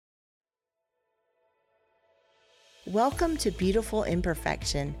Welcome to Beautiful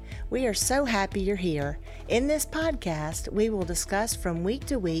Imperfection. We are so happy you're here. In this podcast, we will discuss from week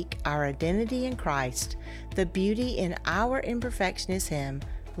to week our identity in Christ. The beauty in our imperfection is Him.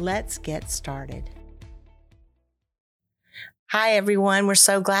 Let's get started. Hi, everyone. We're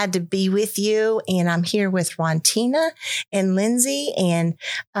so glad to be with you. And I'm here with Rontina and Lindsay, and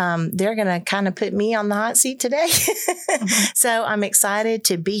they're going to kind of put me on the hot seat today. So I'm excited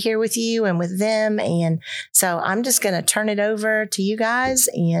to be here with you and with them. And so I'm just going to turn it over to you guys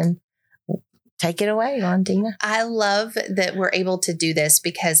and take it away, Rontina. I love that we're able to do this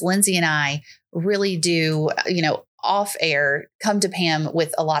because Lindsay and I really do, off air, come to Pam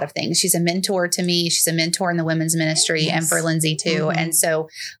with a lot of things. She's a mentor to me. She's a mentor in the women's ministry and for Lindsay too. Mm-hmm. And so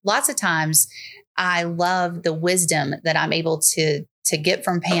lots of times I love the wisdom that I'm able to get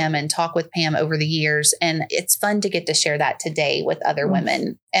from Pam and talk with Pam over the years. And it's fun to get to share that today with other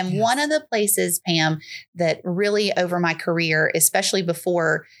women. And one of the places, Pam, that really over my career, especially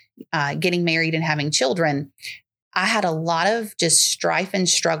before getting married and having children, I had a lot of just strife and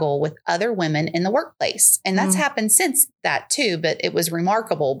struggle with other women in the workplace. And that's happened since that too. But it was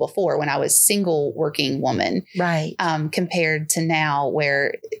remarkable before when I was single working woman, right? Compared to now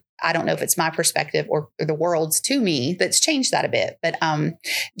where I don't know if it's my perspective or the world's to me that's changed that a bit. But and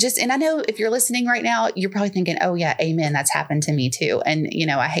I know if you're listening right now, you're probably thinking, oh yeah, amen. That's happened to me too. And,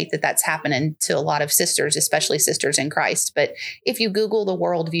 I hate that that's happening to a lot of sisters, especially sisters in Christ. But if you Google the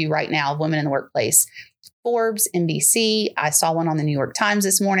worldview right now of women in the workplace, Forbes, NBC, I saw one on the New York Times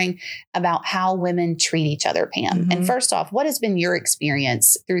this morning about how women treat each other, Pam. Mm-hmm. And first off, what has been your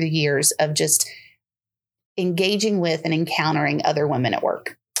experience through the years of just engaging with and encountering other women at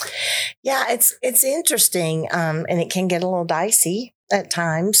work? Yeah, it's interesting, and it can get a little dicey at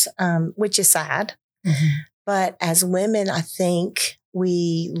times, which is sad. Mm-hmm. But as women, I think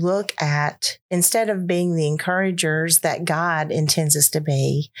we look at, instead of being the encouragers that God intends us to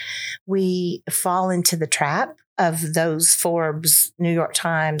be, we fall into the trap of those Forbes, New York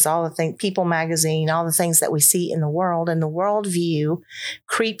Times, all the things, People magazine, all the things that we see in the world. And the worldview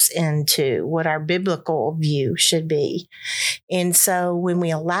creeps into what our biblical view should be. And so when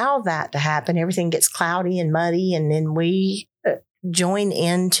we allow that to happen, everything gets cloudy and muddy, and then we join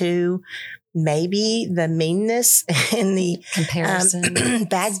into maybe the meanness and the comparison,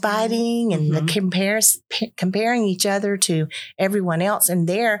 backbiting, and the comparing each other to everyone else. And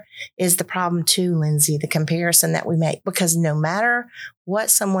there is the problem too, Lindsay, the comparison that we make, because no matter what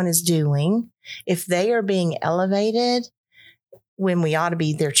someone is doing, if they are being elevated, when we ought to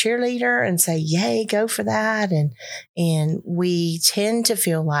be their cheerleader and say, yay, go for that. And we tend to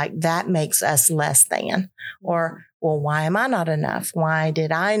feel like that makes us less than, or, well, why am I not enough? Why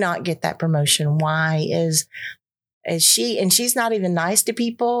did I not get that promotion? Why is she, and she's not even nice to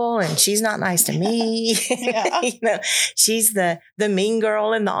people, and she's not nice to me. She's the mean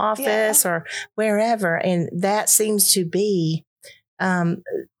girl in the office or wherever. And that seems to be the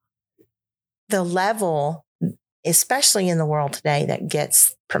level, especially in the world today, that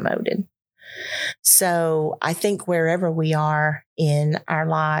gets promoted. So I think wherever we are in our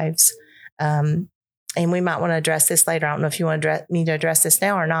lives, and we might want to address this later. I don't know if you want me to address this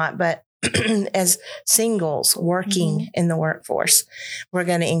now or not, but as singles working in the workforce, we're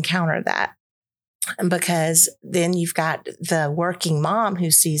going to encounter that. Because then you've got the working mom who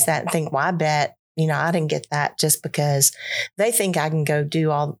sees that and think, well, I bet, I didn't get that just because they think I can go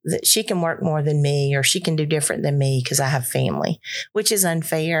do all that. She can work more than me, or she can do different than me because I have family, which is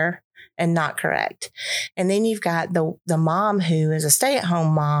unfair and not correct. And then you've got the mom who is a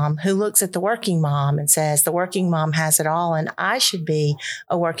stay-at-home mom who looks at the working mom and says, the working mom has it all, and I should be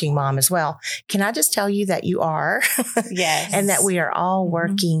a working mom as well. Can I just tell you that you are? Yes. And that we are all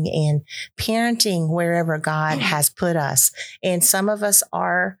working and parenting wherever God has put us. And some of us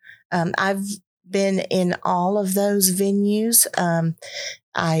are, I've been in all of those venues.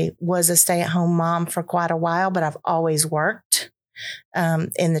 I was a stay-at-home mom for quite a while, but I've always worked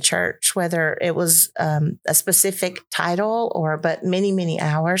in the church, whether it was a specific title but many, many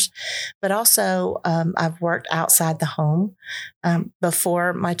hours. But also I've worked outside the home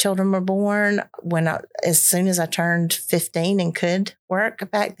before my children were born. As soon as I turned 15 and could work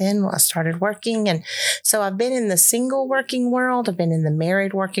back then, I started working. And so I've been in the single working world, I've been in the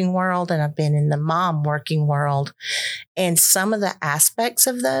married working world, and I've been in the mom working world. And some of the aspects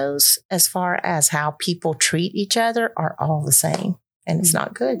of those, as far as how people treat each other, are all the same. And it's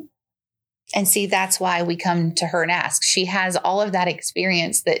not good. And see, that's why we come to her and ask. She has all of that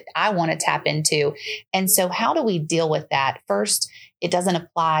experience that I want to tap into. And so how do we deal with that? First, it doesn't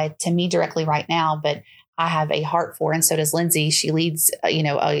apply to me directly right now, but I have a heart for, and so does Lindsay. She leads, a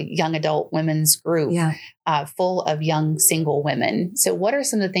young adult women's group full of young single women. So what are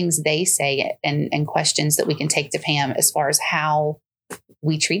some of the things they say and questions that we can take to Pam as far as how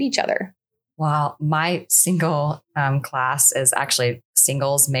we treat each other? Well, my single class is actually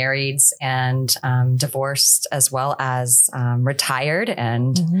singles, marrieds, and divorced, as well as retired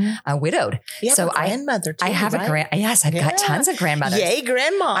and widowed. You have a grandmother too, I have right? I've got tons of grandmothers. Yay,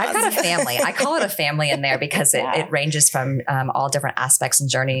 grandma! I've got a family. I call it a family in there because it ranges from all different aspects and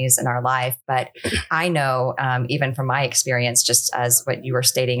journeys in our life. But I know, even from my experience, just as what you were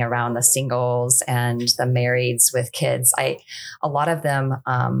stating around the singles and the marrieds with kids, a lot of them,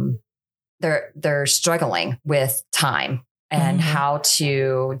 they're struggling with time and how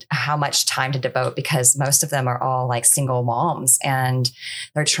much time to devote, because most of them are all like single moms and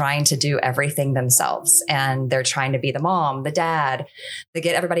they're trying to do everything themselves, and they're trying to be the mom, the dad, they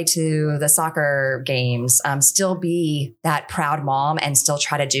get everybody to the soccer games, still be that proud mom and still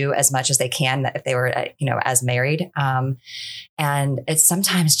try to do as much as they can if they were, as married. And it's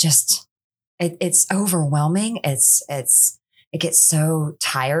sometimes just, it's overwhelming. It gets so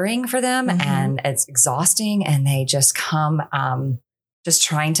tiring for them and it's exhausting, and they just come just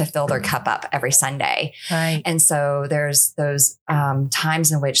trying to fill their cup up every Sunday. Right. And so there's those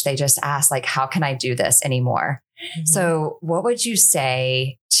times in which they just ask, like, how can I do this anymore? So what would you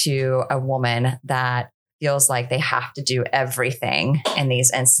say to a woman that feels like they have to do everything in these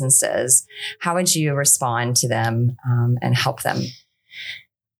instances? How would you respond to them and help them?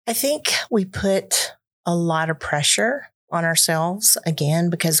 I think we put a lot of pressure on ourselves, again,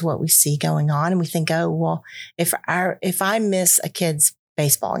 because of what we see going on. And we think, oh, well, if I miss a kid's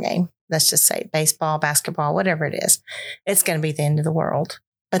baseball game, let's just say baseball, basketball, whatever it is, it's going to be the end of the world.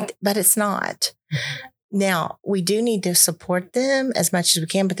 But it's not. Now, we do need to support them as much as we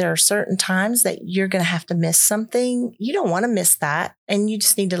can, but there are certain times that you're going to have to miss something. You don't want to miss that. And you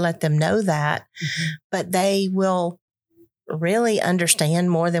just need to let them know that. But they will really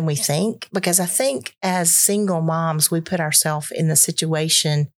understand more than we think, because I think as single moms, we put ourselves in the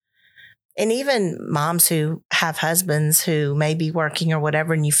situation, and even moms who have husbands who may be working or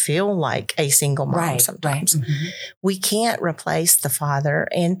whatever, and you feel like a single mom sometimes. We can't replace the father.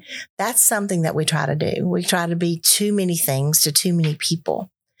 And that's something that we try to do. We try to be too many things to too many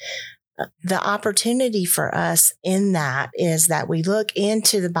people. The opportunity for us in that is that we look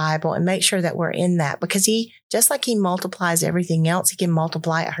into the Bible and make sure that we're in that, because just like he multiplies everything else, he can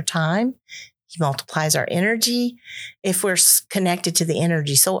multiply our time. He multiplies our energy if we're connected to the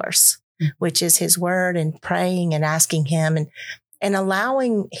energy source, which is his word, and praying and asking him and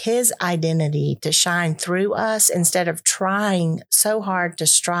allowing his identity to shine through us instead of trying so hard to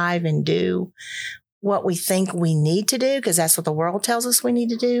strive and do what we think we need to do, because that's what the world tells us we need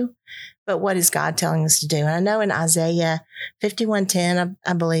to do. But what is God telling us to do? And I know in Isaiah 51:10,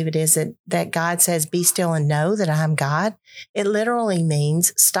 I believe it is, that God says, be still and know that I am God. It literally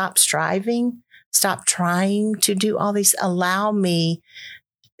means stop striving, stop trying to do all these, allow me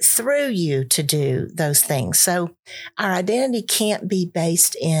through you to do those things. So our identity can't be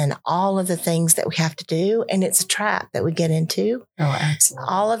based in all of the things that we have to do. And it's a trap that we get into. Oh, absolutely.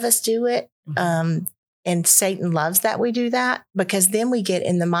 All of us do it. And Satan loves that we do that, because then we get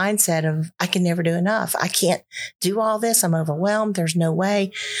in the mindset of, I can never do enough. I can't do all this. I'm overwhelmed. There's no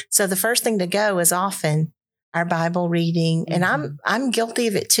way. So the first thing to go is often our Bible reading. And I'm guilty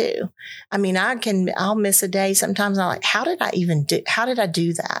of it too. I mean, I'll miss a day. Sometimes I'm like, how did I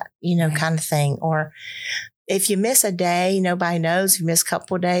do that? Kind of thing. Or if you miss a day, nobody knows. If you miss a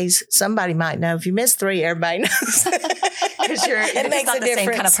couple of days, somebody might know. If you miss 3, everybody knows. Because it makes not the difference.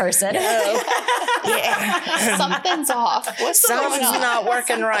 Same kind of person. No. Yeah. Something's off. Something's not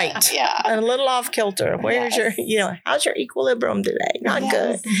working right. Yeah. A little off kilter. Where's how's your equilibrium today? Not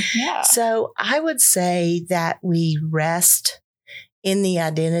good. Yeah. So I would say that we rest in the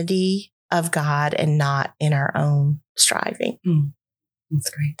identity of God and not in our own striving. That's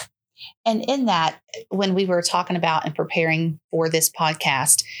great. And in that, when we were talking about and preparing for this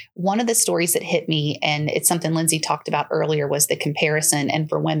podcast, one of the stories that hit me, and it's something Lindsay talked about earlier, was the comparison and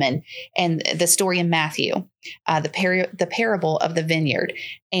for women, and the story in Matthew, the parable of the vineyard.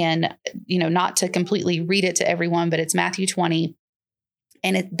 And, not to completely read it to everyone, but it's Matthew 20.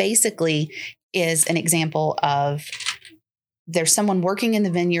 And it basically is an example of there's someone working in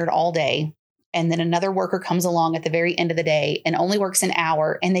the vineyard all day, and then another worker comes along at the very end of the day and only works an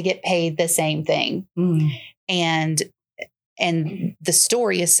hour, and they get paid the same thing. And the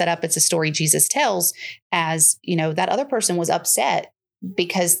story is set up, it's a story Jesus tells as, that other person was upset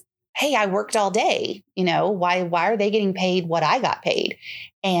because, hey, I worked all day, why are they getting paid what I got paid?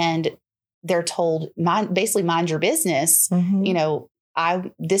 And they're told, basically mind your business. You know,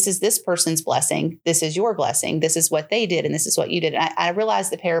 this is this person's blessing. This is your blessing. This is what they did. And this is what you did. And I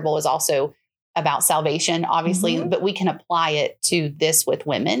realized the parable is also about salvation, obviously, but we can apply it to this with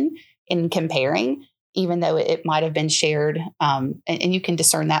women in comparing, even though it might have been shared. And you can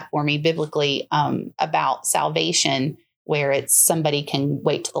discern that for me biblically about salvation, where it's somebody can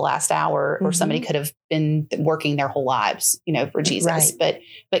wait to the last hour, or somebody could have been working their whole lives, you know, for Jesus. But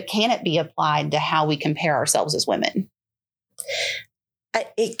can it be applied to how we compare ourselves as women?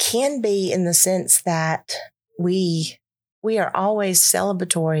 It can be, in the sense that we are always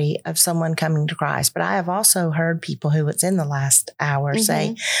celebratory of someone coming to Christ. But I have also heard people who it's in the last hour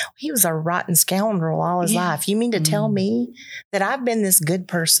say, he was a rotten scoundrel all his life. You mean to tell me that I've been this good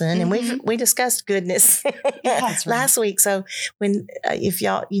person? And we discussed goodness last week. So when, if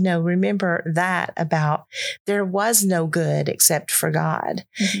y'all, you know, remember that about there was no good except for God.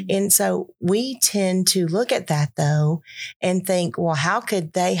 And so we tend to look at that though and think, well, how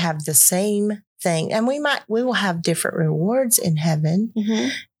could they have the same thing? And we will have different rewards in heaven.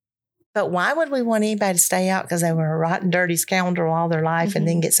 But why would we want anybody to stay out because they were a rotten, dirty scoundrel all their life and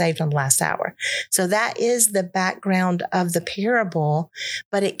then get saved on the last hour? So that is the background of the parable,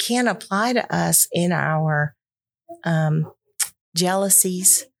 but it can apply to us in our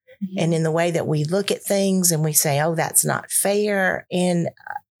jealousies and in the way that we look at things and we say, oh, that's not fair. And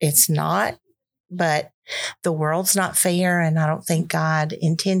it's not, but the world's not fair, and I don't think God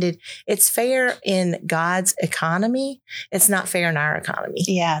intended. It's fair in God's economy. It's not fair in our economy.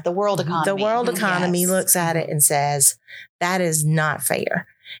 Yeah, the world economy. The world economy looks at it and says, that is not fair.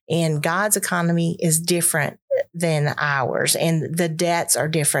 And God's economy is different than ours, and the debts are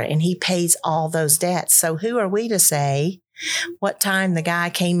different, and he pays all those debts. So who are we to say what time the guy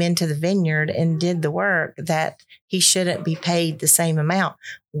came into the vineyard and did the work that he shouldn't be paid the same amount?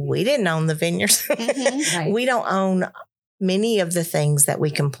 We didn't own the vineyards. We don't own many of the things that we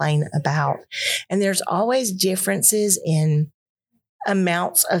complain about. And there's always differences in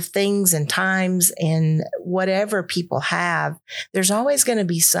amounts of things and times and whatever people have. There's always going to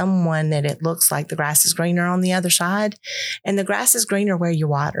be someone that it looks like the grass is greener on the other side, and the grass is greener where you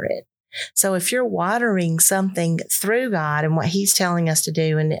water it. So if you're watering something through God and what he's telling us to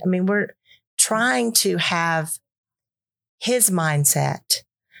do, and I mean, we're trying to have his mindset,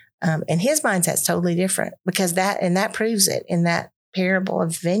 and his mindset's totally different, because that proves it in that parable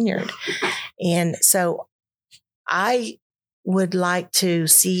of the vineyard. And so I would like to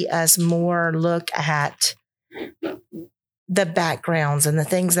see us more look at the backgrounds and the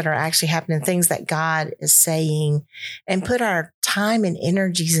things that are actually happening, things that God is saying, and put our time and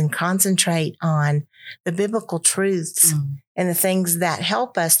energies and concentrate on the biblical truths and the things that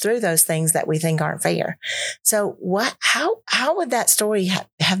help us through those things that we think aren't fair. So how would that story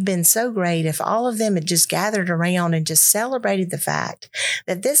have been so great if all of them had just gathered around and just celebrated the fact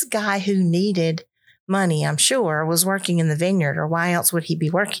that this guy who needed money, I'm sure, was working in the vineyard, or why else would he be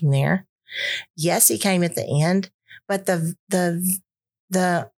working there? Yes, he came at the end, but the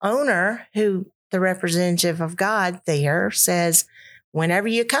owner, who the representative of God there, says, whenever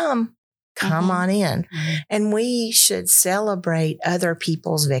you come on in. And we should celebrate other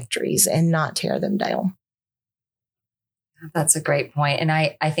people's victories and not tear them down. That's a great point. And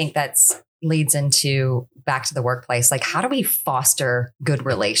I think that's leads into back to the workplace. Like, how do we foster good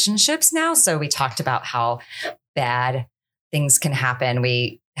relationships now? So we talked about how bad things can happen.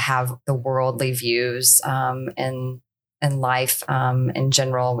 We have the worldly views in life in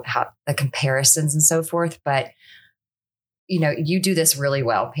general, how the comparisons and so forth. But you know, you do this really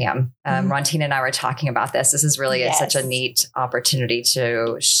well, Pam. Rontina and I were talking about this. This is really such a neat opportunity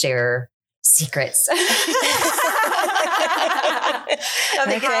to share secrets. Now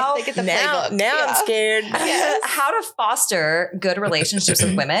I'm scared. How to foster good relationships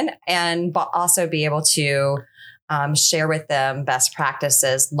with women, and also be able to share with them best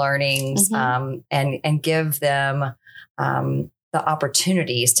practices, learnings, and give them the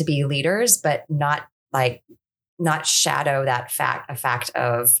opportunities to be leaders, but not shadow that fact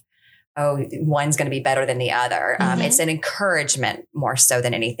of, oh, one's going to be better than the other. It's an encouragement more so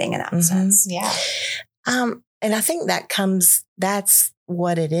than anything in that sense. Yeah. And I think that's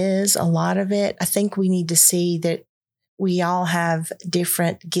what it is. A lot of it. I think we need to see that we all have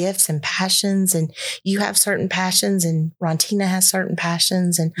different gifts and passions, and you have certain passions, and Rontina has certain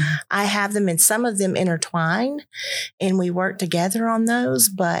passions, and I have them, and some of them intertwine, and we work together on those.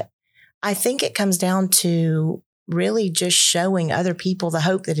 But I think it comes down to really just showing other people the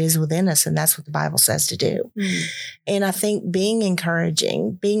hope that is within us. And that's what the Bible says to do. And I think being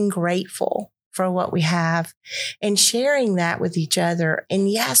encouraging, being grateful, for what we have and sharing that with each other. And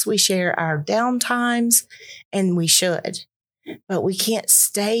yes, we share our down times, and we should, but we can't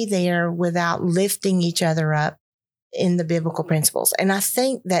stay there without lifting each other up in the biblical principles. And I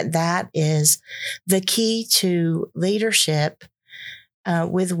think that that is the key to leadership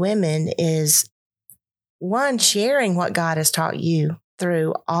with women is, one, sharing what God has taught you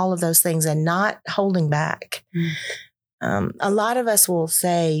through all of those things and not holding back. A lot of us will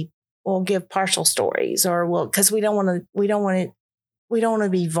say, we'll give partial stories, or because we don't want to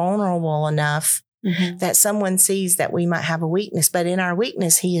be vulnerable enough that someone sees that we might have a weakness, but in our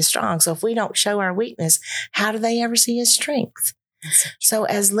weakness, he is strong. So if we don't show our weakness, how do they ever see his strength? So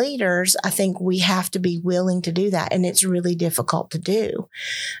as leaders, I think we have to be willing to do that. And it's really difficult to do.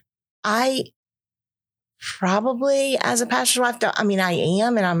 I probably, as a pastor's wife, I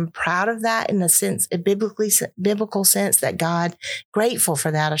am, and I'm proud of that in the sense, a biblical sense that God, grateful for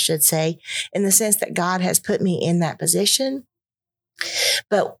that, I should say, in the sense that God has put me in that position.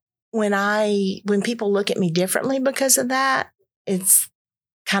 But when people look at me differently because of that, it's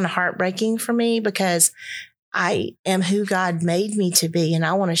kind of heartbreaking for me, because I am who God made me to be. And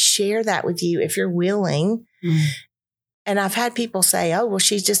I want to share that with you if you're willing. And I've had people say, oh, well,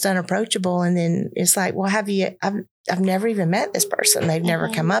 she's just unapproachable. And then it's like, well, I've never even met this person. They've never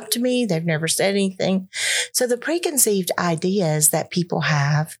come up to me. They've never said anything. So the preconceived ideas that people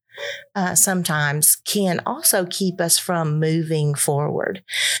have sometimes can also keep us from moving forward.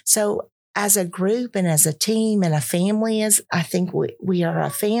 So as a group and as a team and a family, I think we are a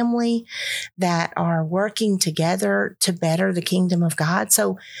family that are working together to better the kingdom of God.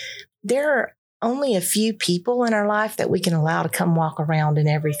 So there are only a few people in our life that we can allow to come walk around in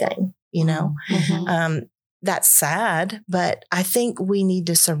everything, That's sad, but I think we need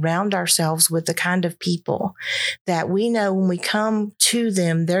to surround ourselves with the kind of people that we know when we come to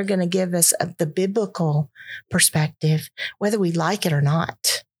them, they're going to give us the biblical perspective, whether we like it or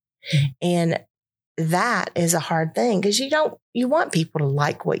not. And that is a hard thing, because you want people to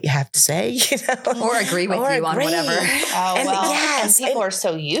like what you have to say, or agree with you on whatever. And people are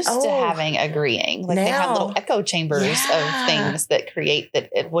so used to having agreeing, like they have little echo chambers of things that create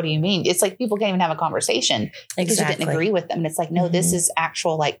that. What do you mean? It's like people can't even have a conversation because you didn't agree with them. And it's like, no, this is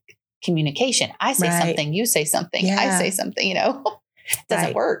actual like communication. I say something, you say something, I say something, It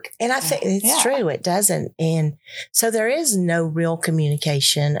doesn't work. And I think it's true. It doesn't. And so there is no real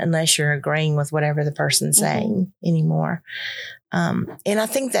communication unless you're agreeing with whatever the person's saying anymore. And I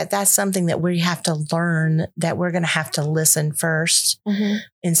think that that's something that we have to learn, that we're going to have to listen first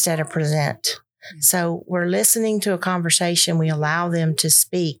instead of present. So we're listening to a conversation. We allow them to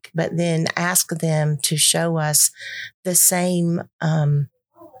speak, but then ask them to show us the same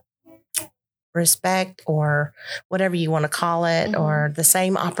respect, or whatever you want to call it, or the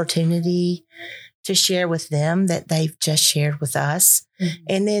same opportunity to share with them that they've just shared with us.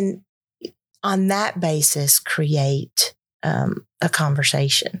 And then on that basis, create a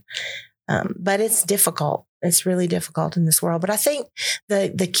conversation. But it's difficult. It's really difficult in this world. But I think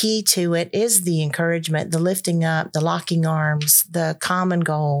the key to it is the encouragement, the lifting up, the locking arms, the common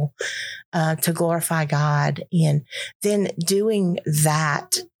goal to glorify God. And then doing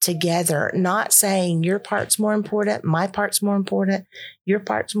that together, not saying your part's more important, my part's more important, your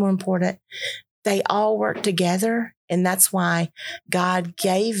part's more important. They all work together. And that's why God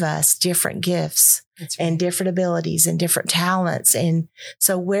gave us different gifts and different abilities and different talents. And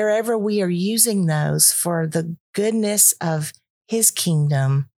so wherever we are using those for the goodness of his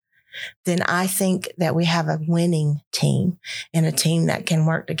kingdom, then I think that we have a winning team, and a team that can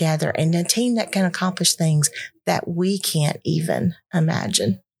work together, and a team that can accomplish things that we can't even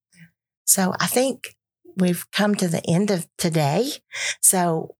imagine. So I think we've come to the end of today.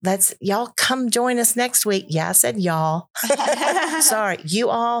 So y'all come join us next week. Yeah, I said y'all. Sorry, you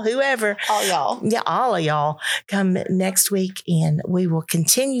all, whoever. All y'all. Yeah, all of y'all come next week, and we will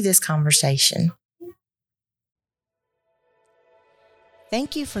continue this conversation.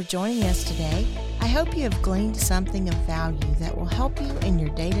 Thank you for joining us today. I hope you have gleaned something of value that will help you in your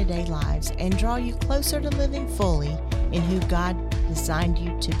day-to-day lives and draw you closer to living fully in who God designed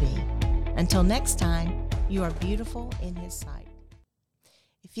you to be. Until next time, you are beautiful in his sight.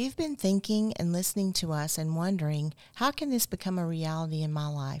 If you've been thinking and listening to us and wondering, how can this become a reality in my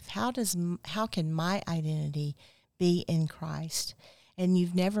life? How can my identity be in Christ? And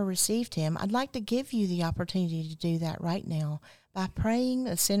you've never received him, I'd like to give you the opportunity to do that right now by praying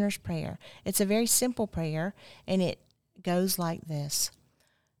the sinner's prayer. It's a very simple prayer, and it goes like this.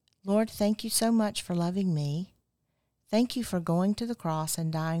 Lord, thank you so much for loving me. Thank you for going to the cross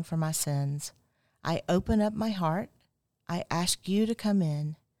and dying for my sins. I open up my heart. I ask you to come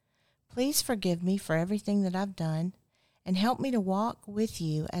in. Please forgive me for everything that I've done and help me to walk with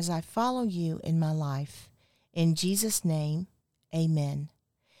you as I follow you in my life. In Jesus' name, amen.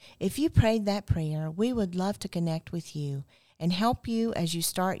 If you prayed that prayer, we would love to connect with you and help you as you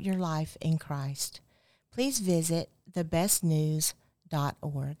start your life in Christ. Please visit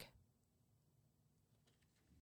thebestnews.org.